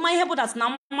alụ. Ịma ihe bụ that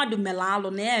na mmadụ mele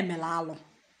alụ na emele alụ.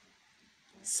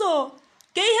 So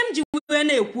ke ihe m ji wee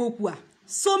na-ekwu okwu a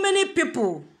so many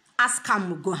people ask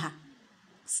am go ha.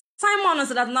 Simon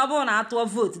said that na bụ na atụ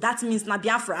vote that means na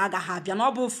Biafra agaghị abịa na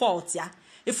ọ bụ fault ya.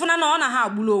 Ifuna na ọ na ha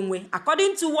agbulu onwe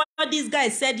according to what this guy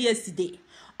said yesterday.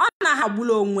 Ọ na ha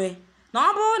agbulu onwe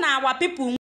na ọ bụ na our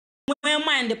people nwe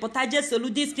mind pụta je solu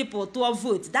these people to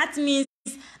vote that means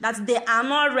that they are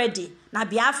not ready na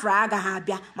Biafra agaghị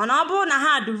abịa mana ọ bụ na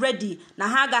ha dị ready na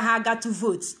ha agaghị aga to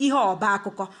vote ihe ọba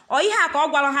akụkọ ọ ihe a ka ọ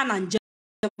gwara ha na nje.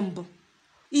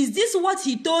 Is this what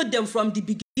he told them from the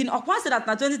beginning? Of course, that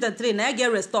na 2023 na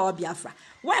get restore Biafra.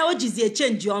 Why ojizie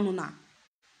change ọnụ now?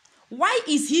 Why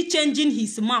is he changing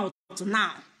his mouth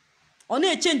now? Ọ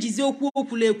na-echange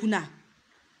okwu na.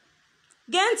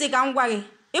 Gee ntị ka m gwa gị,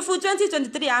 ifu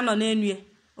 2023 anọ n'enu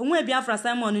onwe Biafra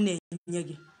Simon na-enye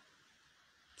gị.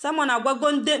 Simon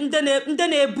agwago ndị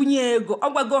na-ebunye ego,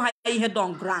 ọ gwago ha ihe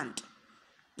don grand.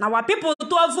 Now our people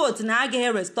to vote na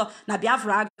agaghị restore na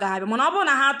Biafra agaghị abịa mana ọ bụrụ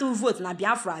na ha to vote na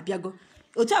Biafra abịago.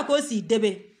 Otu a ka o si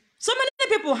debe. So many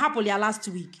people happened last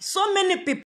week. So many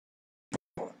people.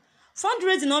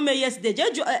 Fundraising on me yesterday.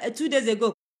 2 days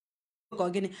ago.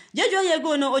 Jeju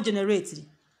ago no generated.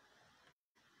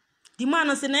 The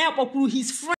man say na ya kpọkwuru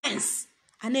his friends.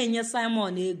 A na-enye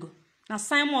Simon ego. na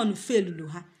Simon failed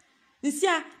ha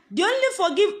nsia the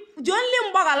only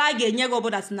mgbagala ga-enye go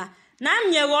bodas na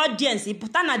m nyere audience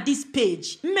pụta na this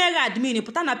page mmere admin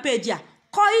pụta na page a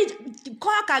ko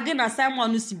ka gị na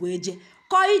Simon si wee je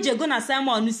ko ije go na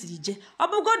Simon si je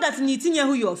obugo that na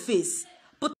itinyehu your face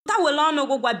pụta wele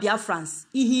ọnụ gwa Biafrans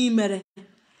ihe imere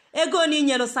ego ni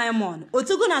nyere Simon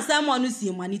otugo na Simon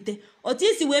si manite otu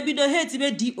isi wee bido hate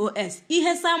be DOS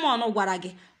ihe Simon gwara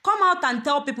gị come out and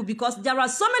tell people because there are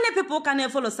so many people can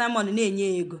follow Simon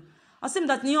na-enye ego osim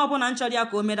that ihe ọbụla nchọrọ ya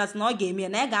ka o mee that na ọ ga-eme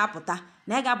na ị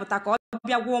ga-apụta ka ọ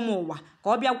bịa gwa ụmụ ụwa ka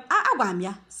ọ bịa agwa m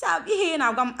ya si ihe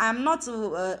na-agwa m I am not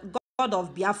God of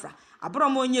Biafra abụrụ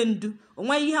m onye ndu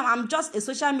onwe ihe I'm just a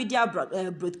social media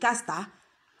broadcaster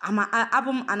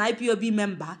abụ an IPOB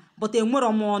member but enwero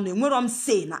m ọnụ enwero m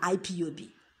say na IPOB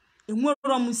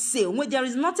enwero m say there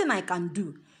is nothing I can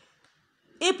do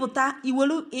ịpụta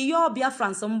iwelu iyo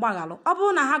Biafrans mgbaghalụ ọ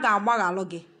bụrụ na ha ga-agbaghalụ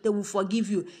gị they will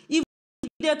forgive you if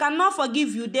they cannot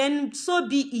forgive you then so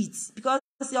be it because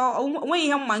onwe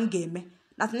ihe mma m ga-eme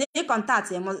that na contact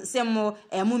say m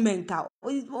emume nka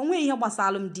onwe ihe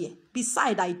gbasalụ m die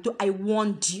beside I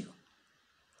warned you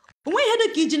onwe ihe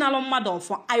dị ka iji nalụ mmadụ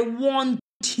ọfọ I warned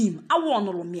him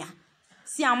awọnụrụ m ya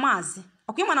si Mazi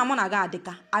ọkwa ịma na mụ na ga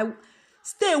adịka I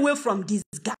stay away from this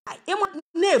guy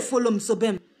na-efolo m sobe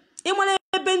m ịmara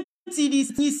ebe ntiri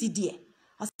isi die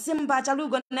ọsị mba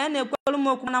Achalugo na na-ekwelu m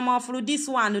okwu na m ọfụrụ this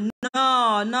one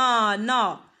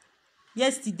no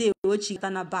yesterday ochita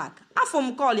na back afọ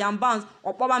m call ya bounce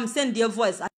ọkpọba m send your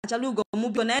voice Achalugo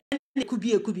m bio na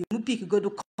ekubi m pick go do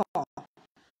call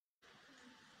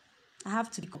I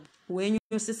have to pick up when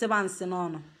you see sebansi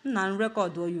n'ọnụ nna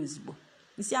record o ozugbo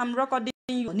nsi am recording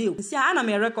you na nsi ana m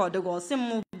record go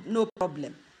sim no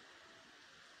problem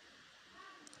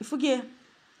ifugie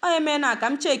onye mee na aka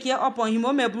m check here up on him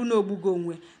o meburu na ogbugo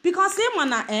onwe because him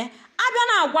na abịa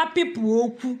na agwa people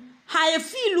okwu ha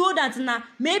feel that na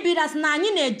maybe that na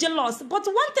anyị na jealous but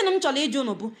one thing m chọrọ ịjụ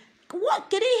unu bụ what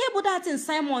kedu ihe bụ that in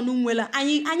Simon nwele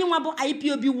anyị nwa bụ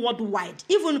IPOB worldwide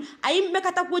even anyị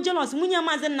mekatakwo jealous nwunye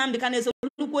Mazi Nnamdi ka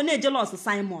na-esolukwo na jealous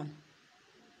Simon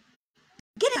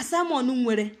kedu ka Simon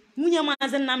nwere nwunye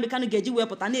Mazi Nnamdi ka ga-eji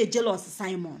wepụta na jealous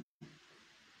Simon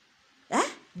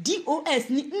DOS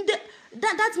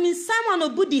that means Simon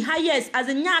obu the highest as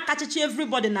in nya akachichi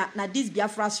everybody na this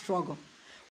Biafra struggle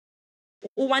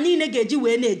ụwa niile ga-eji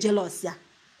wee na jealous ya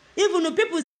even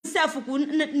people self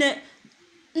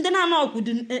ndị na-anọ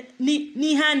ọkwudu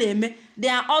n'ihe a na-eme they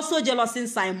are also jealous in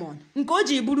Simon nke o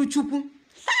ji buru chukwu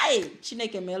hey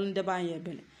Chineke meelu ndebe anyị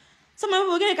ebele so ma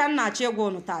bụ gịnị ka m na-achọ ịgwa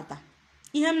unu tata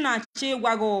ihe m na-achọ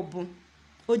ịgwa gị bụ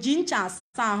o ji ncha asa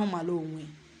ahụ mala onwe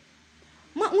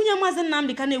nwunye Mazi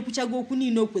Nnamdi ka na-ekwuchago okwu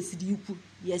niile o kwesịrị ikwu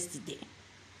yesterday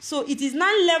so it is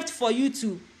now left for you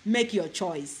to make your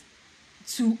choice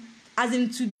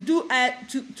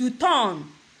to turn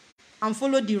and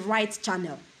follow the right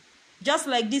channel just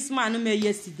like this man made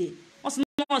yesterday also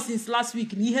not since last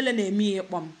week ni hele na eme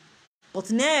ekpom but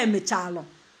na emechalụ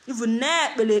even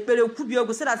na ekpere kwubi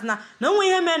ogo say that na onwe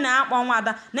ihe me na akpọ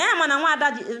nwada na ya mana nwada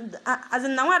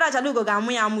azin na nwada Achalugo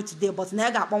ga-amụ ya amụ today but na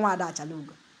ya ga-akpọ nwada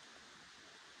Achalugo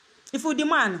ifu the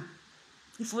man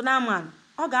ifu na man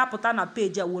ọ ga-apụta na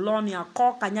page a wole ọnụ ya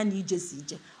kọ kanya na ije si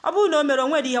ije ọ bụrụ na o mere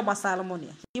onwe dị ihe gbasara mụ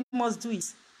ya he must do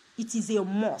it is a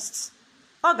must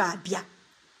ọ ga-abịa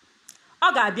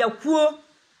kwuo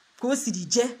ka o siri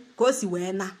je ka o si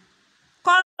wee na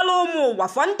kọlụ ụmụ ụwa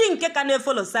fọ ndị nke ka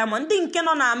na-efolo Simon ndị nke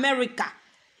nọ na America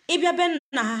ịbịa be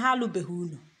na ha alụbeghị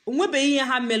unu onwebeghị ihe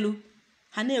ha melu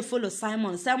ha na-efolo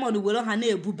Simon were ha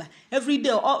na-ebuba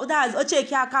everyday o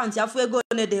cheki akaụntụ ya fụ ego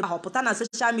na-ede ha pụta na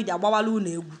social media gbawalụ unu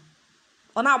egwu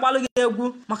ọ na-agbalụ gị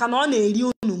egwu maka na ọ na-eri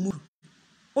unu muru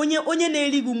onye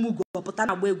na-eri gị mugu pụta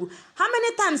na agba egwu how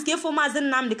many times ka ịfụ Mazi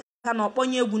Nnamdi ka na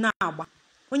ọkpọnye egwu na-agba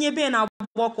onye be na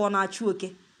agba ọkụ na-achụ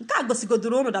oke nke a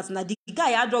gosigodoro unu that na the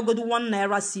guy adrogodo 1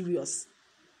 naira serious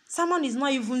Simon is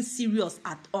not even serious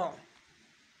at all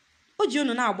o ji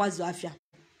unu na-agbazu afịa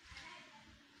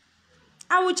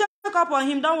I will check up on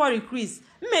him don't worry Chris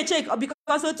me check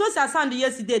because otu o si asand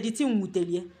yesterday the thing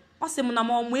wutelie ọ sị m na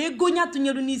ma ọmụ ego nya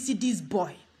tụnyere n'isi this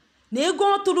boy na ego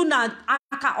ọ tụrụ na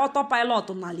aka autopilot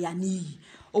n'ala ya n'iyi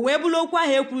o wee bụrụ okwu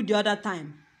ahụ ekwuru the other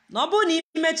time na ọ bụrụ na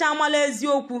imecha amala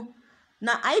eziokwu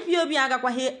na IPOB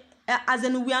agakwaghị as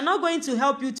in we are not going to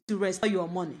help you to restore your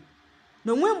money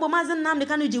na onwe mgbe Mazi Nnamdi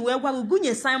Kanu ji wee gwa gị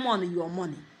gụnye Simon your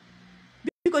money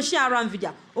biko share around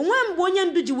video onwe mgbe onye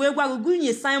ndu ji wee gwa gị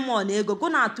gụnye Simon ego go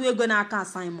na-atụ ego n'aka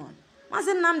Simon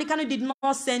Mazi Nnamdi Kanu did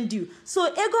not send you so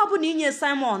ego ọ bụ na inye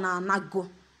Simon anago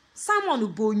Simon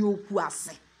bụ onye okwu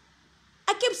asị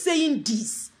I keep saying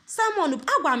this Simon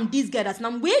agwa m this guy that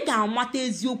na mgbe ị ga-amata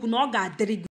eziokwu na ọ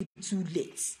ga-adịrị gị too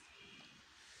late.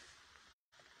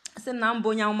 Sị na mbụ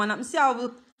onye amụma na msi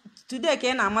ahụ today ka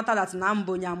ị na-amata that na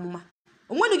mbụ onye amụma.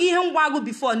 Onwenughị ihe ngwa agụ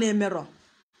before na-emerọ.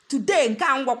 Today nke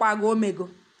a ngwakwa gị omego.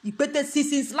 Ikpete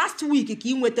since last week ka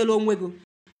ị nwetara onwe gị.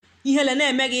 Ihele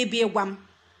na-eme gị ịbịa ịgwa m.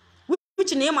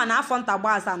 Which na ịma na afọ nta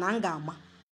gba asaa na m ga-ama.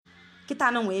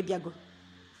 Kịta na nwee bịago.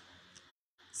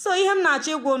 So ihe m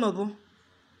na-achọ ịgwa unu bụ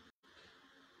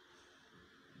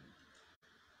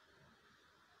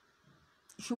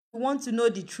if you want to know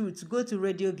the truth, go to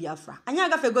Radio Biafra. Anyị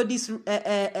agafego this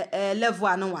level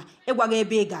anụnwa ịgwa gị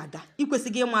ebe ị ga-aga.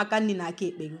 Ikwesịghị ịma aka nri na aka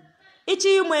ekpe gị. Ịchọ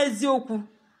ịma eziokwu,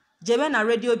 jebe na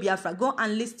Radio Biafra. Go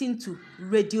and listen to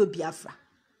Radio Biafra.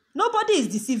 Nobody is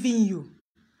deceiving you.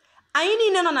 Anyị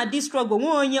niile nọ na this struggle.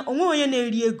 Onwe onye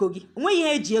na-eri ego gị. Onwe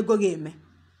ihe eji ego gị eme.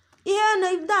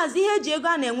 Ihe eji ego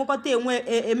a na-enwekọta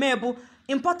eme bụ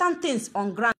important things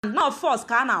on ground. Not force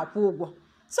ka a na-akwụ ụgwọ.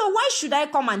 So why should I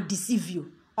come and deceive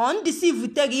you? Undeceive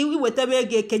te gị iwetebe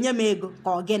ego ekenye m ego ka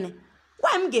ọ gịnị?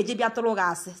 Why m ga-eji bịa tụrụ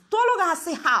gị asị? Tụrụ gị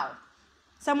asị how?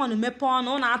 Someone mepe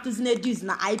ọnụ na atụzine dues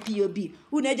na IPOB.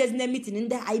 Unu ejezine meeting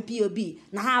ndị IPOB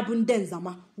na ha bụ ndị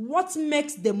nzama. What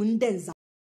makes them ndị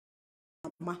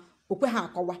nzama? Okwe ha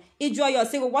akọwa. Ịjụọ ya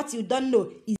ọsị what you don't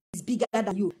know is bigger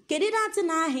than you. Kedu datị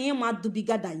na aha ịma do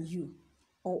bigger than you?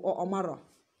 Ọmarọ.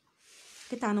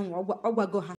 Kịta anụ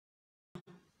ọgwago ha.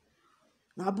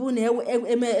 Na bụ na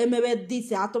emewe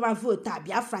this atụma vote a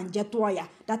Biafra nje tụọ ya.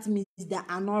 That means they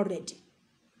are not ready.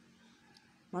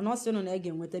 Mana ọ sị na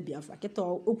ege nweta Biafra kịta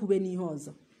okwube n'ihe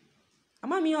ọzọ.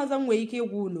 Ama m ihe ọzọ m nwere ike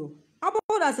ịgwa unu. Ọ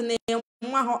bụrụ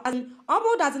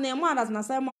dat na ịma dat na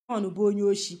Simon bụ onye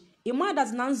oshi. Ịma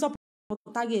dat na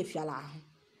nzọpụta gị efiala ahụ.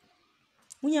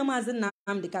 Nwunye Mazi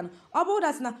Nnamdi Kanu. Ọ bụrụ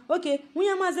dat na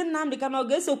nwunye Mazi Nnamdi Kanu ọ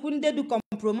ga-esokwu ndị du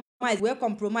compromise wee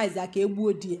compromise ya ka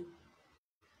egbuo die.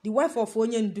 The wife of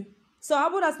onye ndu. So ọ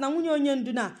bụrụ dat na nwunye onye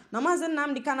ndu na Mazi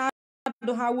Nnamdi Kanu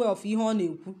adụ ha way of ihe ọ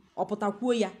na-ekwu. Ọ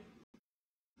pụtakwuo ya.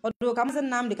 Ọdụ ka Mazi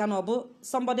Nnamdi Kanu ọ bụ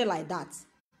somebody like that.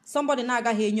 Somebody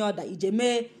na-agaghị enye ọda ije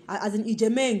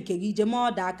mee nke gị ije mee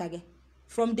ọda aka gị.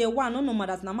 From day one unu ma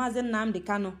that na Mazi Nnamdi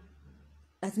Kanu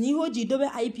that na ihe o ji dobe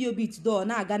IPOB today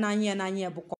na-aga n'anya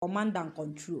bụ command and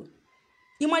control.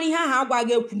 Ịmara ihe ahụ agwa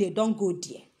gị ekwu na don't go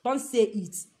there. Don't say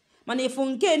it. Mana ifu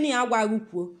nke ni agwa gị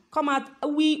kwuo come out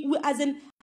we as in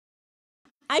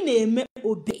I na-eme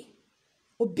obey.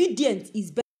 Obedient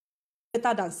is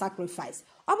better than sacrifice.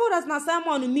 About na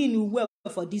Simon mean well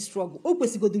for this struggle. O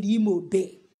kwesigodiri ime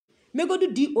obey. Megodu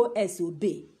DOS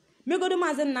obey. Megodu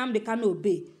Mazi Nnamdi Kanu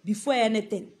obey before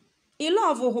anything. I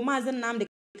love Mazi Nnamdi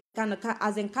Kanu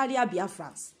as in carrier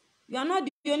Biafrans. You are not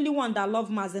the only one that love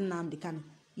Mazi Nnamdi Kanu.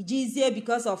 It's easier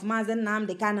because of Mazi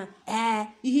Nnamdi Kanu.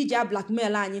 Ihe ji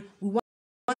blackmail anyị. We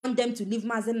want them to leave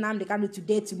Mazi Nnamdi Kanu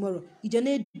today, tomorrow. Ije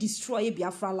na-destroy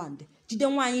Biafra land. Jide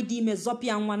nwaanyị dị ime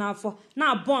zọpịa nwa n'afọ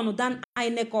na-abọnụ dan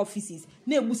INEC offices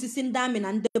na-egbusisi ndị amị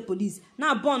na ndị police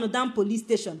na-abọnụ dan police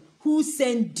station. Who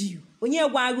send you? Onye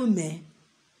gwa agụ mee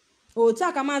otu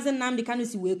aka Mazi Nnamdi Kanu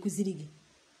si wee kụziri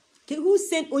gị who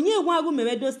send onye gwa agụ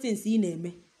mewe those things ị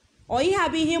na-eme ọ ihe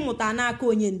abụ ihe ịmụta n'aka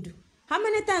onye ndu. How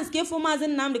many times ka efu Mazi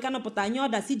Nnamdi Kanu pụta nye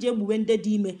ọda si ji egbuwe ndị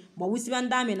dị ime ma wusiba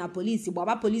ndị amị na polisi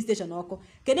gbaba police station ọkụ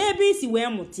kedu ebe isi wee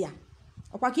mụta ya?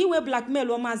 Ọkwa ka iwe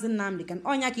blackmail o Mazi Nnamdi Kanu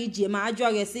ọnya ka iji eme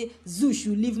ajụọ gị si zoo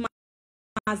should leave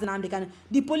Mazi Nnamdi Kanu.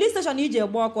 The police station iji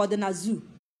egba ọkụ ọdị na zoo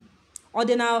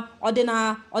ọdị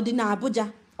na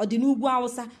Abuja ọdị n'ugwu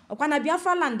Awụsa ọkwa na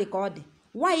Biafra land ka ọ dị.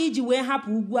 Why iji wee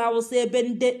hapụ ugwu Awụsa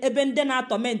ebe ndị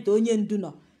na-atọment onye ndu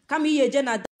nọ kama ihe eje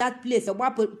na that place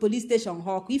gba police station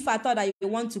ha ọkụ if I thought that you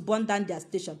want to burn down their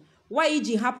station? Why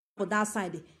iji hapụ that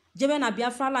side jebe na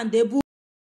Biafra land ebe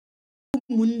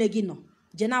ụmụnne gị nọ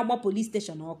je na-agba police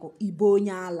station ọkụ ibo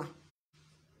onye ala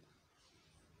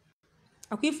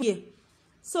akwa ifu.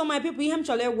 So my people, ihe m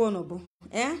chọrọ ịgwa unu bụ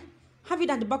have it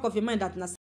at the back of your mind that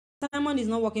Simon is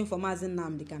not working for Mazi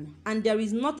Nnamdi Kanu and there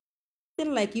is nothing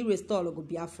like he restore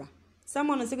Biafra.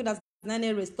 Simon say that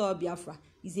Nane restore Biafra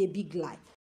is a big lie.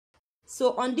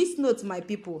 So on this note, my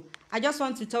people, I just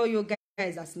want to tell you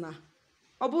guys as now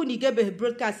Obu Nigebe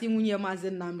broadcasting nwunye Mazi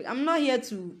Nnamdi. I'm not here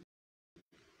to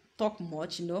talk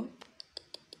much, you know.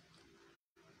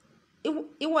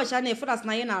 It was an effort as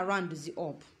na around the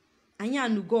up. Anya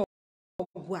anugo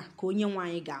ogwa ka onye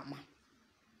nwanyi ga-ama.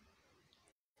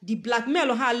 The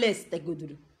blackmail ha less they go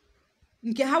do.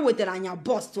 Nke ha wetara anya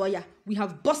bust ya. We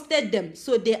have busted them,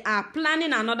 so they are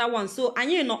planning another one. So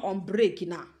anya no on break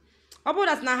now. Obu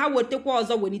that na ha wetekwa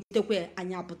ọzọ wenitekwa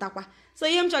anya pụtakwa. So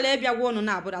ihe m chọrọ ebia gwa unu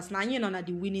na abu that na anya no na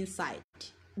the winning side.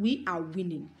 We are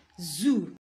winning.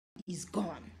 Zoo is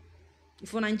gone.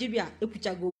 If Nigeria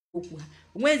ekwuchago okwu ha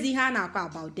onwezi ihe a na-akọ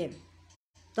about them.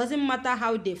 Doesn't matter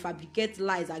how they fabricate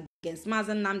lies against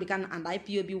Mazi Nnamdi Kanu and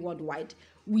IPOB worldwide.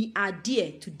 We are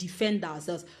there to defend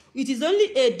ourselves. It is only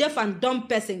a deaf and dumb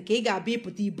person ka ị ga-abịa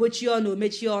ịpụta ibochi ọnụ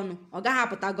omechi ọnụ ọ gaghị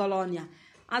apụta gọlọ ọnụ ya.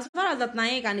 As far as that na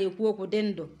anyị ka na-ekwu okwu dị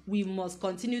ndụ, we must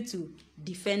continue to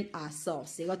defend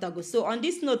ourselves. So on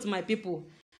this note, my people,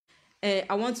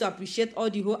 I want to appreciate all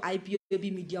the whole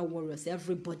IPOB media warriors,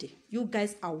 everybody. You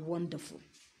guys are wonderful.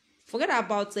 Forget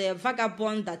about a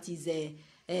vagabond that is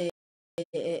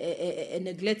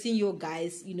neglecting you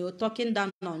guys, you know, talking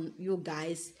down on you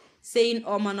guys, saying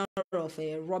all manner of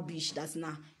rubbish. That's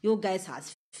now you guys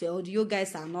has failed, you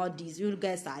guys are not this, you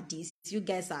guys are this, you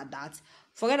guys are that.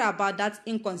 Forget about that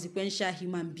inconsequential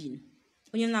human being.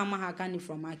 Onye na-amaghị aka ni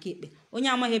from aka ekpe, onye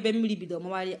amaghị ebe mmiri bido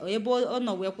mawari ebe ọ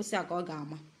nọ wee kwụsị aka ọ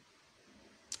ga-ama.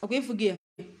 Okay, forgive.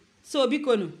 So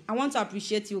bikonu, I want to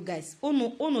appreciate you guys.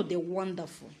 Ono the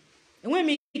wonderful. And when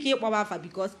me keep Biafra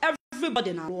because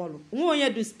everybody na all.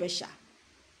 Onye do special.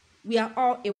 We are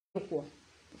all equal.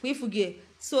 We forget.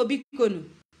 So bikonu,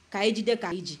 ka ejide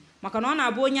ka iji. Maka na ọ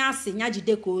na-abụ onye asị nya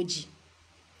jide ka oji.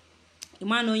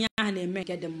 Ịma na onye ahụ na-eme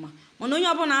nke dị mma. Mana onye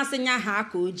ọbụla asị nya ha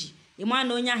ka oji. Ịma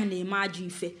na onye ahụ na-eme ajọ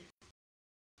ife.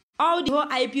 All the whole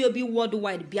IPOB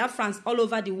worldwide, Biafrans all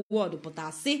over the world, but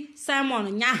I say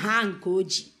Simon nya ha nke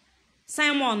oji.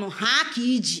 Simon ha ka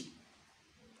iji.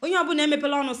 Onye ọbụla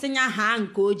emepela ọnụ sị nya ha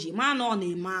nke oji, ma na ọ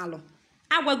na-eme alụ.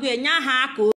 Agwago nya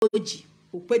ha ka oji,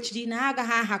 okwechiri na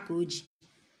agaghị aha ka oji.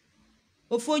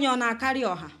 Ofu onye ọ na-akarị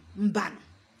ọha, mbanụ.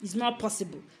 It's not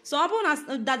possible. So ọ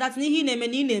bụrụ na that n'ihe na-eme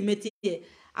na ị na-emete ihe,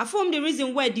 I form the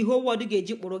reason why the whole world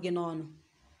ga-eji kpụrụ gị n'ọnụ.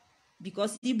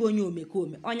 Because ibo onye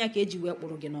omekome onya ka eji wee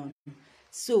kpụrụ gị n'ọnụ.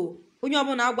 So onye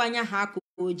ọbụla agwanya ha ka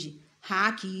oji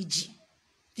ha ka iji.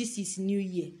 This is new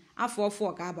year afọ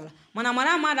ọfọ ka abala mana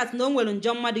mara ama that na o nwere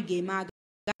njọ mmadụ ga-eme aga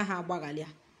ha agbaghalịa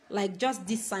like just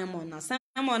this Simon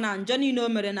na njọ niile o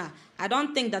mere na I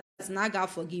don't think that na ga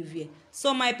forgive you.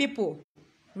 So my people,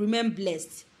 remain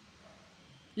blessed.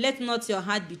 Let not your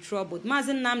heart be troubled.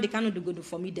 Mazi Nnamdi Kanu do go do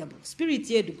formidable, spirit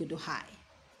here do go do high.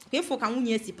 Okay, for Kanu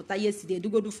si puta yesterday do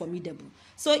go do formidable.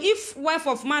 So if wife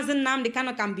of Mazi Nnamdi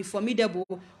Kanu can be formidable,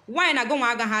 why na go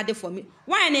aga ha de for me?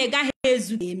 Why na ga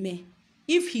hezu eme?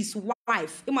 If his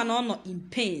wife no in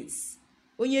pains,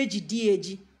 onye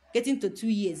ji getting to 2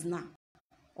 years now,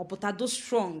 or potado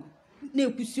strong, na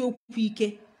ekwusi okwu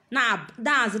ike, na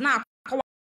dance na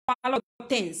akọwa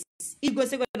tense, go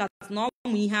say that no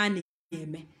mu ihe a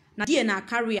na-eme, na die na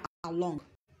carry along.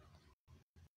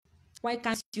 Why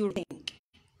can't you think?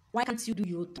 Why can't you do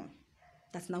your turn?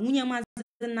 That's na nwunye Mazi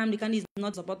Nnamdi Kanu is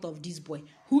not support of this boy.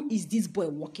 Who is this boy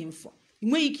working for?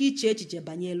 Inwe ike iche echiche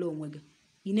banyere onwe gị.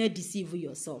 You need to deceive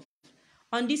yourself.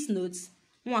 On this note,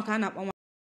 mwaka na kpọnwa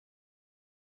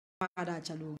ada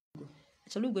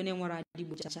Achalugo ne nwara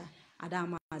adigbo chacha ada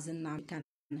Mazi Nnamdi Kanu.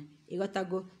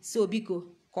 Ịghọtago? So biko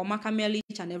komaka mail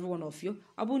each and every one of you.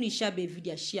 Ọ na share the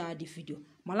video, share the video.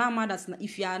 Malama that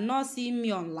if you are not seeing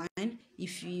me online,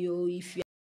 if you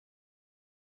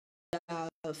are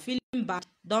feeling bad,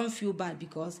 don't feel bad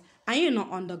because I ain't not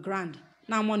on the ground.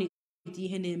 Now money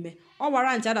ihe na-eme. Ọ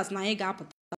warrant others na anyị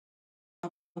ga-apụta.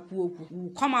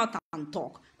 We'll come out and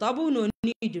talk. Double no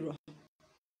need. We'll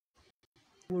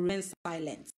remain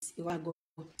silent. If I go.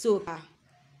 So,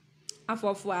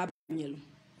 after 4 hours,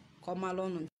 come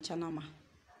along chanama.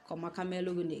 Come a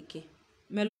camelogo neke.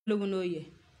 Melogo no ye.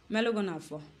 Melogo na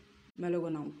for.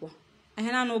 Melogo na unko. I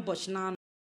had no butch now.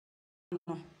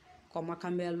 Come a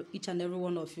camel, each and every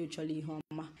one of you, Charlie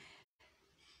Homa.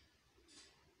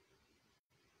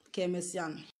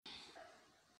 Kemesian.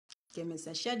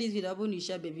 Share this video.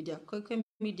 Share the video. Koko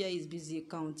Media is busy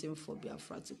counting for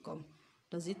Biafra to come.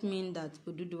 Does it mean that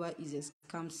Oduduwa is a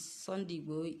scam? Sunday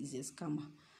Igboho is a scammer?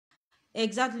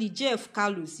 Exactly, Jeff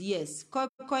Carlos. Yes,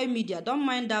 Koko Media. Don't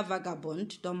mind that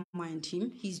vagabond. Don't mind him.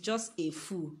 He's just a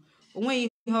fool. When you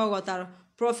hear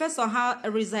Professor ha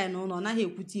resign on na he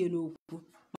ekwutie n'okwu.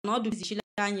 Mana ọ dụzi chile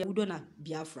anya udo na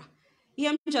Biafra. Ihe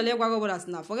m chọrọ ịgwa gị bụ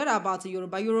na forget about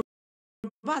Yoruba.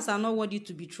 Yorubas are not worthy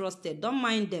to be trusted. Don't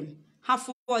mind them.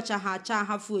 Hafu wacha hacha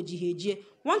hafu ojiheje.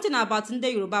 One thing about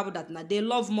the Yoruba that they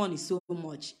love money so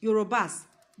much. Yorubas,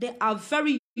 they are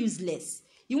very useless.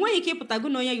 You want you keep putago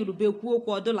no ya Yoruba kwu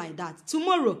okwu like that.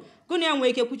 Tomorrow, go na enwe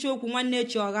ike kwuchi okwu nwanne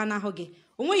chi oga na ho gi.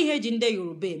 Onwe ihe ji ndị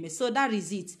Yoruba eme. So that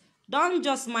is it. Don't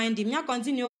just mind him. Ya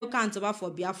continue count over for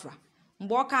Biafra.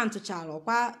 Mgbe ọ count chara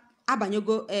kwa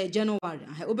abanyego January.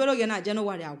 Obere oge na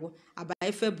January agwụ,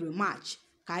 abanye February, March.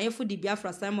 Ka anyị fụ the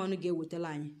Biafra Simon ga-ewetela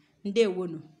anyị.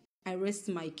 Ndewonu. I rest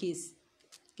my case.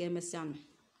 Ka emesịanụ.